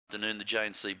Afternoon, the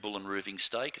J&C Bull and Roofing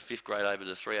Stake, 5th grade over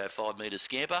to 305 metre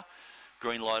scamper.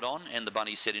 Green light on and the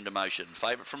bunny set into motion.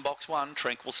 Favourite from box 1,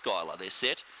 Tranquil Skylar. They're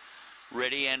set,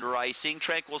 ready and racing.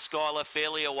 Tranquil Skylar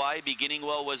fairly away. Beginning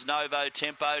well was Novo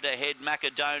Tempo to head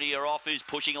Macedonia off, who's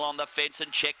pushing along the fence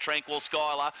and check Tranquil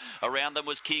Skylar. Around them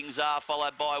was King Czar,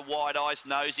 followed by Wide Ice,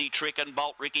 Nosy, Trick and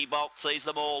Bolt. Ricky Bolt sees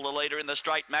them all. The leader in the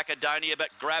straight, Macedonia, but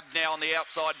grabbed now on the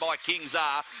outside by King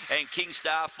Czar. And King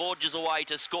Star forges away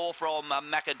to score from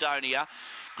Macedonia.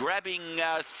 Grabbing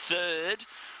third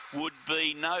would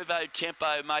be Novo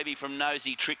Tempo, maybe from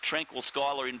Nosy, Trick, Tranquil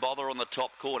Skylar in bother on the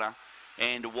top corner.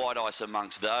 And White Ice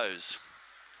amongst those.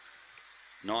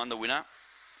 9 the winner,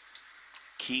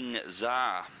 King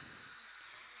Czar.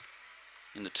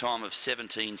 In the time of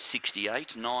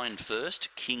 1768, 9 first,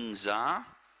 King Czar.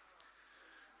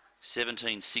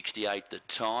 1768 the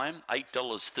time,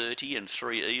 $8.30 and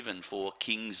 3 even for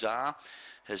King Czar.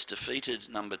 Has defeated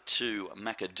number 2,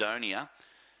 Macedonia,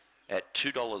 at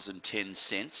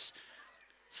 $2.10.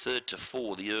 3rd to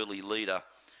 4, the early leader,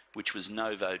 which was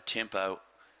Novo Tempo,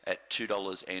 at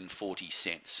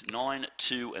 $2.40. 9,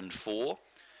 2 and 4.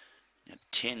 Now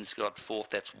 10's got 4th,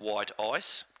 that's White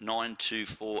Ice. 9, 2,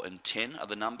 4 and 10 are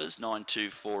the numbers. 9, 2,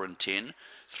 4 and 10.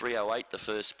 308 the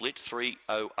first split.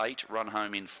 308 run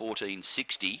home in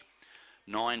 1460.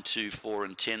 9, 2, 4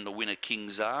 and 10 the winner, King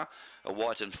Czar. A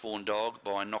white and fawn dog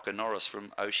by Knocker Norris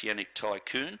from Oceanic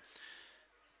Tycoon.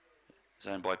 It's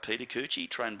owned by Peter Cucci,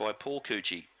 trained by Paul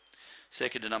Cucci.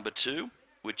 Second to number 2,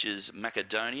 which is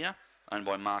Macedonia, owned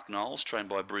by Mark Knowles, trained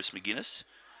by Bruce McGuinness.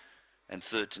 And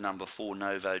third to number 4,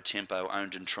 Novo Tempo,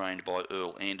 owned and trained by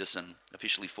Earl Anderson.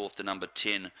 Officially 4th to number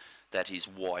 10, that is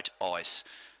White Ice.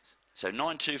 So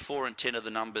 9, 2, 4 and 10 are the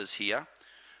numbers here.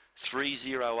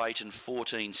 308 and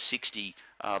 1460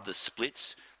 are the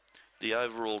splits. The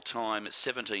overall time at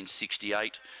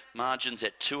 1768. Margins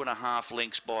at 2.5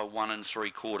 lengths by 1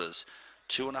 3/4.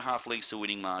 2.5 lengths the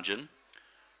winning margin.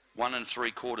 1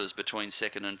 3/4 between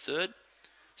second and third.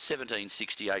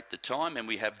 1768 the time, and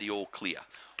we have the all clear.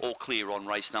 All clear on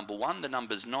race number 1. The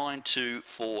numbers 9, 2,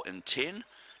 4 and 10.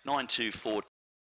 9, 2, 4,